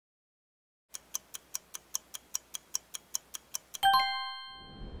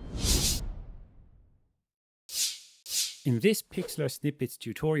In this Pixlr Snippets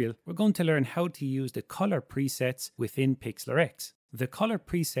tutorial, we're going to learn how to use the color presets within Pixlr X. The color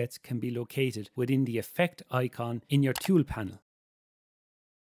presets can be located within the effect icon in your tool panel.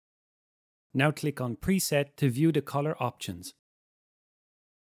 Now click on Preset to view the color options.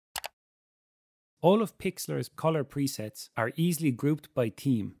 All of Pixlr's color presets are easily grouped by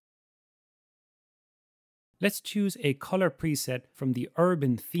theme. Let's choose a color preset from the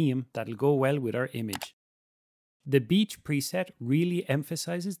urban theme that'll go well with our image. The beach preset really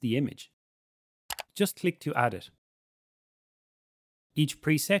emphasizes the image. Just click to add it. Each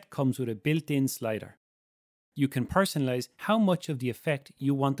preset comes with a built-in slider. You can personalize how much of the effect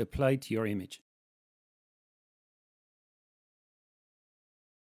you want applied to your image.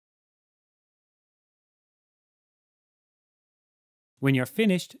 When you're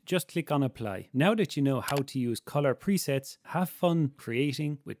finished, just click on Apply. Now that you know how to use color presets, have fun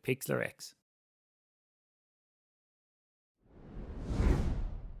creating with Pixlr X.